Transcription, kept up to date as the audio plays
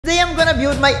Today I'm gonna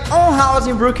build my own house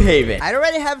in Brookhaven. I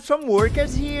already have some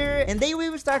workers here and they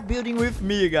will start building with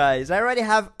me, guys. I already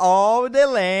have all the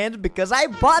land because I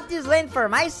bought this land for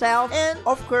myself. And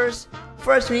of course,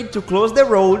 first we need to close the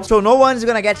road so no one is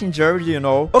gonna get injured, you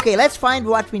know. Okay, let's find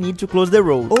what we need to close the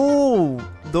road. Oh,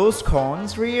 those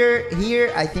cones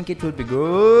here, I think it would be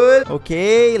good.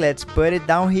 Okay, let's put it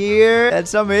down here.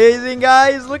 That's amazing,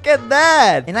 guys. Look at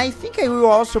that. And I think I will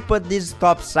also put this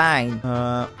stop sign.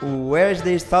 Where's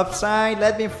the stop sign?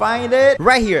 Let me find it.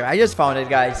 Right here. I just found it,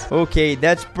 guys. Okay,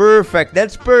 that's perfect.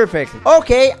 That's perfect.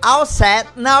 Okay, all set.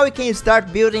 Now we can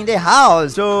start building the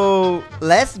house. So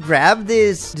let's grab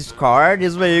this car,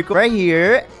 this vehicle right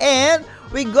here, and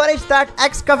we gotta start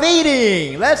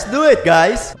excavating. Let's do it,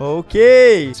 guys.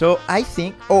 Okay, so I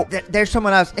think... Oh, there's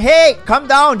someone else. Hey, calm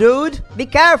down, dude. Be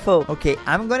careful. Okay,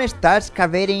 I'm gonna start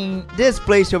excavating this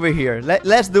place over here.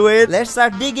 Let's do it. Let's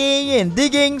start digging and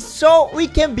digging so we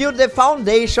can build the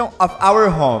foundation of our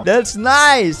home. That's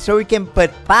nice. So we can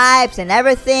put pipes and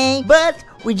everything. But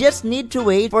we just need to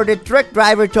wait for the truck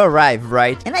driver to arrive,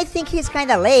 right? And I think he's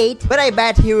kinda late, but I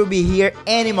bet he will be here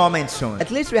any moment soon. At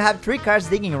least we have 3 cars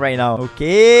digging right now.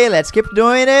 Okay, let's keep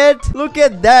doing it. Look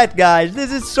at that, guys.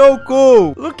 This is so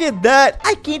cool. Look at that.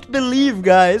 I can't believe,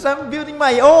 guys, I'm building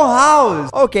my own house.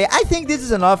 Okay, I think this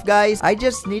is enough, guys. I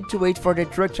just need to wait for the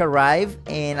truck to arrive,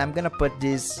 and I'm gonna put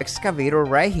this excavator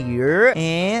right here,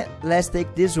 and let's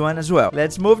take this one as well.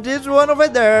 Let's move this one over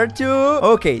there too.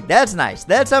 Okay, that's nice.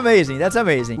 That's amazing. That's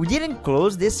amazing. We didn't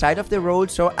close this side of the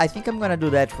road, so I think I'm gonna do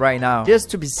that right now, just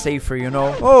to be safer, you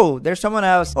know. Oh, there's someone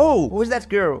else. Oh, who's that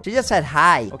girl? She just said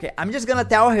hi. Okay, I'm just gonna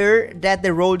tell her that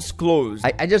the road's closed.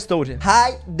 I just told her,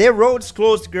 hi, the road's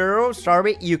closed, girl.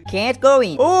 Sorry, you can't go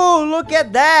in. Oh, look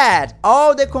at that.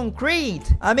 All the concrete.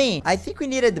 I mean, I think we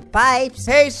needed the pipes.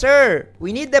 Hey, sir,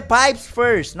 we need the pipes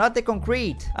first, not the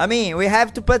concrete. I mean, we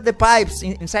have to put the pipes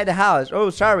inside the house. Oh,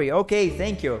 sorry. Okay,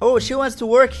 thank you. Oh, she wants to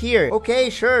work here. Okay,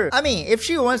 sure. I mean, if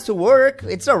she wants to work,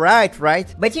 it's alright,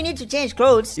 right? But you need to change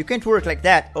clothes. You can't work like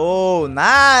that. Oh,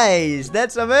 nice.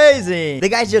 That's amazing. The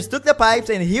guy just took the pipes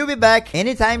and he'll be back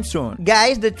anytime soon.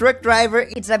 Guys, the truck driver,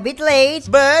 it's a bit late,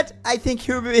 but I think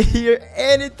he'll be here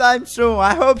anytime soon.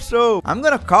 I hope so. I'm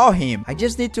gonna call him. I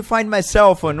just need to find my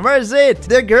cell phone. Where is it?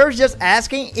 The girl's just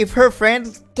asking if her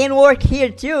friends can work here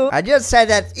too. I just said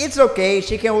that it's okay,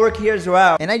 she can work here as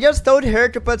well. And I just told her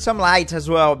to put some lights as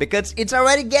well, because it's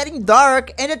already getting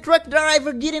dark and the truck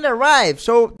driver didn't arrive.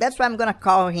 So that's why I'm gonna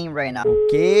call him right now.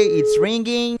 Okay, it's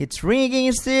ringing. It's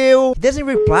ringing still. He doesn't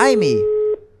reply me.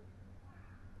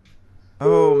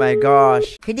 Oh my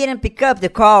gosh. He didn't pick up the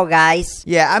call, guys.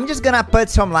 Yeah, I'm just gonna put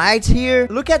some lights here.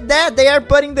 Look at that. They are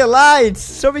putting the lights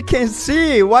so we can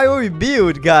see while we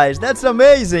build, guys. That's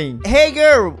amazing. Hey,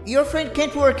 girl, your friend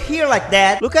can't work here like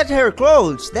that. Look at her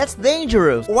clothes. That's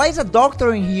dangerous. Why is a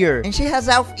doctor in here? And she has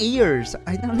elf ears.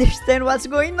 I don't understand what's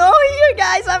going on here,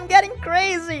 guys. I'm getting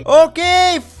crazy.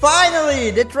 Okay,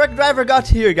 finally. The truck driver got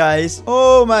here, guys.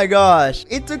 Oh my gosh.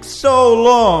 It took so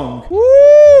long.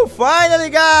 Woo!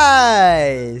 Finally, guys.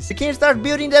 We can start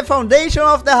building the foundation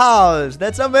of the house.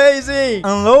 That's amazing.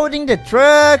 Unloading the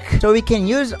truck so we can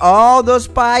use all those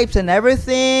pipes and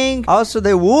everything. Also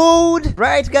the wood.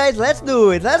 Right, guys, let's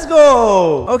do it. Let's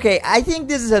go. Okay, I think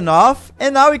this is enough.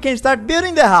 And now we can start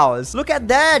building the house. Look at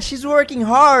that. She's working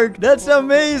hard. That's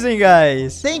amazing,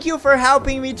 guys. Thank you for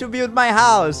helping me to build my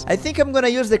house. I think I'm gonna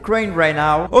use the crane right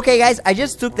now. Okay, guys, I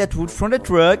just took that wood from the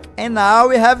truck and now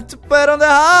we have to put on the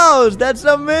house. That's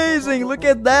amazing. Look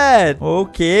at that.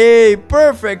 Okay,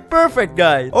 perfect,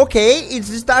 guys. Okay,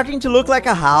 it's starting to look like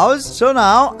a house. So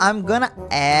now I'm gonna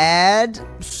add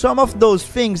some of those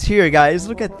things here, guys.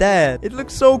 Look at that. It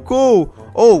looks so cool.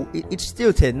 Oh, it's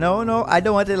tilted. No, I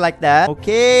don't want it like that.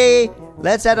 Okay,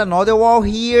 let's add another wall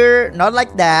here. Not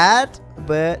like that,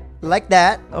 but like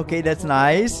that. Okay, that's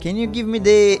nice. Can you give me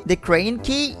the crane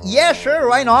key? Yeah, sure,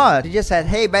 why not? He just said,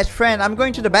 hey, best friend, I'm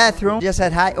going to the bathroom. He just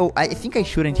said hi. Oh, I think I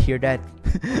shouldn't hear that.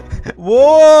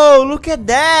 Whoa, look at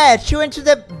that. She went to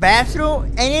the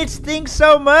bathroom and it stinks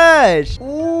so much.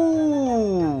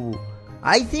 Ooh,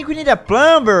 I think we need a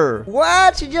plumber.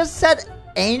 What? She just said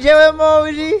angel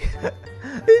emoji.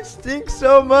 It stinks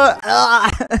so much.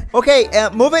 Okay,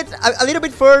 move it a little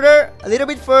bit further,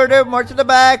 more to the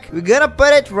back. We're gonna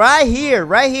put it right here,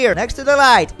 next to the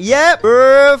light. Yep,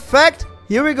 perfect.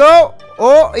 Here we go.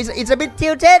 Oh, it's a bit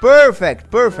tilted. Perfect.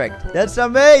 That's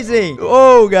amazing.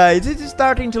 Oh, guys, this is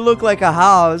starting to look like a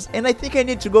house, and I think I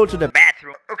need to go to the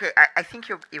bathroom. Okay, I think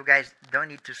you guys don't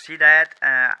need to see that.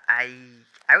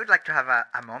 I would like to have a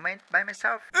moment by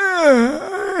myself.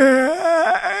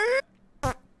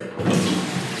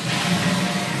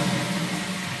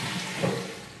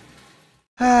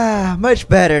 Much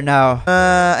better now.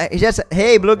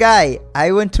 Hey, blue guy,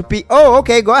 I want to pee. Oh,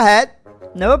 okay, go ahead.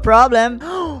 No problem.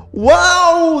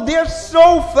 Wow, they're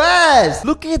so fast.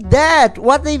 Look at that.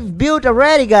 What they've built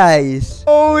already, guys.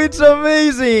 Oh, it's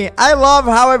amazing. I love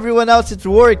how everyone else is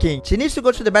working. She needs to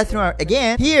go to the bathroom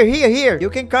again. Here. You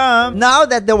can come. Now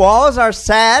that the walls are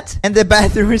set and the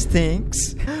bathroom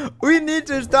stinks, we need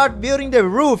to start building the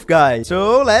roof, guys.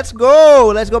 So let's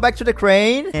go. Let's go back to the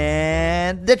crane.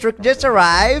 And the truck just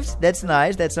arrived. That's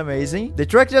nice. That's amazing. The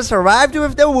truck just arrived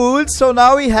with the wood. So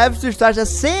now we have to start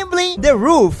assembling the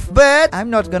roof. But I'm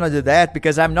not gonna do that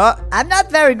because I'm not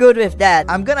very good with that.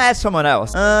 I'm gonna ask someone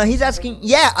else. He's asking,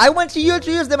 yeah, I want you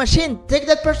to use the machine. Take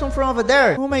that person from over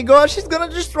there. Oh my gosh, he's gonna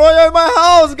destroy my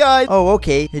house, guys. Oh,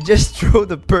 okay. He just threw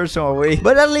the person away.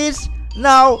 But at least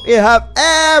now we have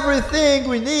everything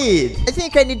we need. I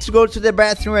think I need to go to the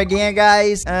bathroom again,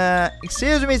 guys.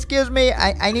 Excuse me.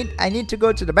 I need to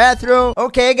go to the bathroom.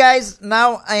 Okay, guys.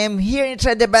 Now I am here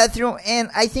inside the bathroom, and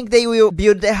I think they will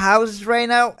build the house right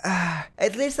now.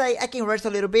 At least I can rest a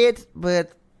little bit,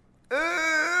 but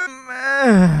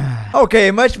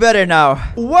okay, much better now.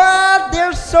 What?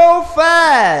 They're so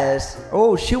fast.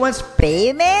 Oh, she wants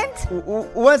payment?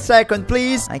 1 second,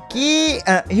 please. Aqui,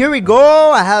 here we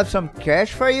go. I have some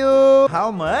cash for you.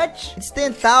 How much? It's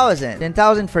 10,000.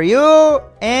 10,000 for you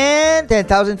and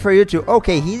 10,000 for you too.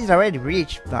 Okay, he's already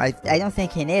rich. I don't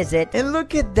think he needs it. And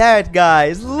look at that,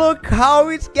 guys. Look how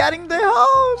it's getting the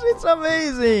house. It's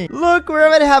amazing. Look, we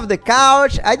already have the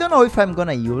couch. I don't know if I'm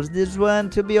gonna use this one,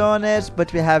 to be honest,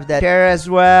 but we have that chair as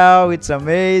well. It's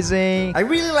amazing. I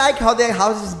really like how the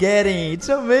house is getting. It's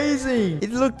amazing.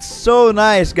 It looks so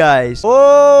nice, guys.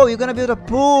 Oh, you're gonna build a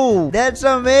pool. That's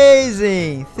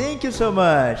amazing. Thank you so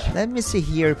much. Let me see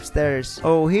here upstairs.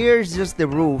 Oh, here's just the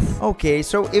roof. Okay,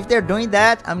 so if they're doing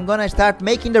that, I'm gonna start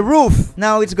making the roof.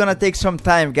 Now it's gonna take some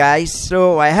time, guys.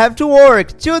 So I have to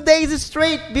work 2 days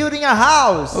straight building a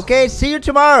house. Okay, see you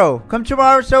tomorrow. Come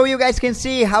tomorrow so you guys can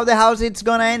see how the house is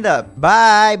gonna end up.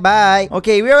 Bye.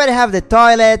 Okay, we already have the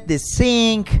toilet, the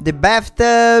sink, the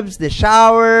bathtubs, the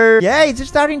shower. Yeah, it's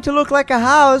starting to look like a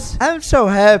house. I'm so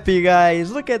happy,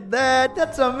 guys. Look at that.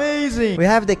 That's amazing. We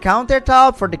have the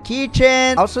countertop for the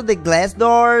kitchen. Also the glass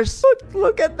doors.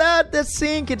 Look at that. The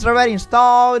sink, it's already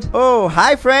installed. Oh,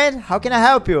 hi, friend. How can I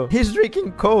help you? He's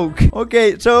drinking Coke.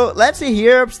 Okay, so let's see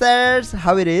here upstairs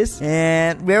how it is.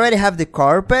 And we already have the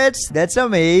carpets. That's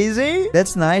amazing.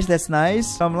 That's nice.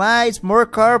 Some lights, more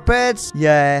carpets.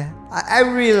 Yeah. I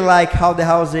really like how the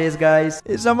house is, guys.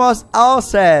 It's almost all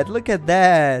set. Look at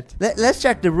that. Let's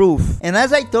check the roof. And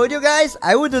as I told you guys,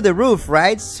 I would do the roof,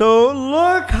 right? So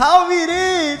look how it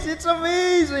is. It's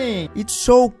amazing. It's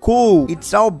so cool.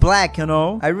 It's all black, you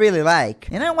know. I really like.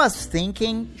 And I was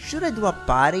thinking, should I do a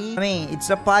party? I mean, it's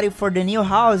a party for the new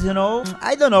house, you know.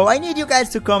 I don't know. I need you guys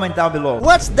to comment down below.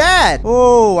 What's that?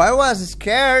 Oh, I was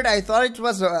scared. I thought it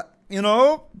was you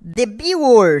know, the B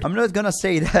word. I'm not gonna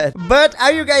say that. But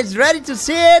are you guys ready to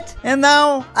see it? And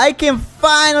now I can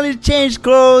finally change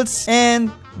clothes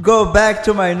and go back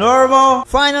to my normal.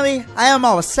 Finally, I am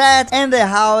all set and the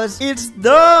house is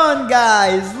done,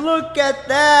 guys. Look at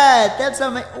that. That's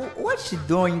amazing. What's she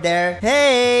doing there?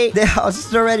 Hey, the house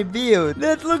is already built.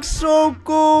 That looks so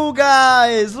cool,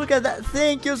 guys. Look at that.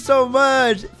 Thank you so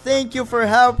much. Thank you for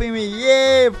helping me.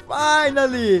 Yay,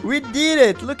 finally. We did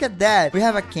it. Look at that. We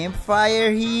have a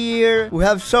campfire here. We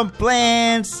have some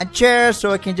plants, a chair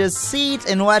so I can just sit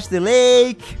and watch the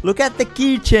lake. Look at the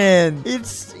kitchen.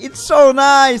 It's so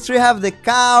nice. We have the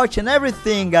couch and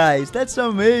everything, guys. That's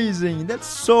amazing. That's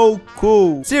so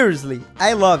cool. Seriously,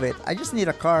 I love it. I just need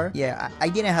a car. Yeah, I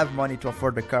didn't have money to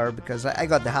afford the car because I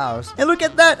got the house. And look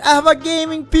at that. I have a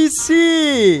gaming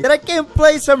PC that I can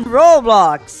play some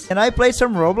Roblox. Can I play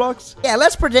some Roblox? Yeah,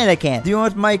 let's pretend I can. Do you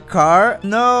want my car?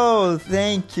 No,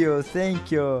 thank you.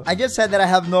 I just said that I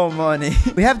have no money.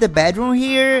 We have the bedroom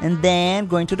here, and then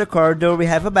going to the corridor, we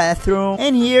have a bathroom.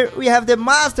 And here we have the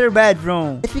master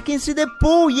bedroom. If you can see the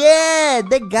pool, yeah,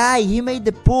 the guy, he made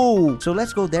the pool. So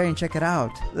let's go there and check it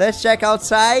out. Let's check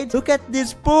outside. Look at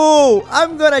this pool.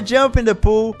 I'm gonna jump in the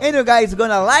pool, and you guys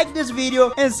gonna like this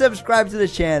video and subscribe to the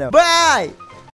channel. Bye.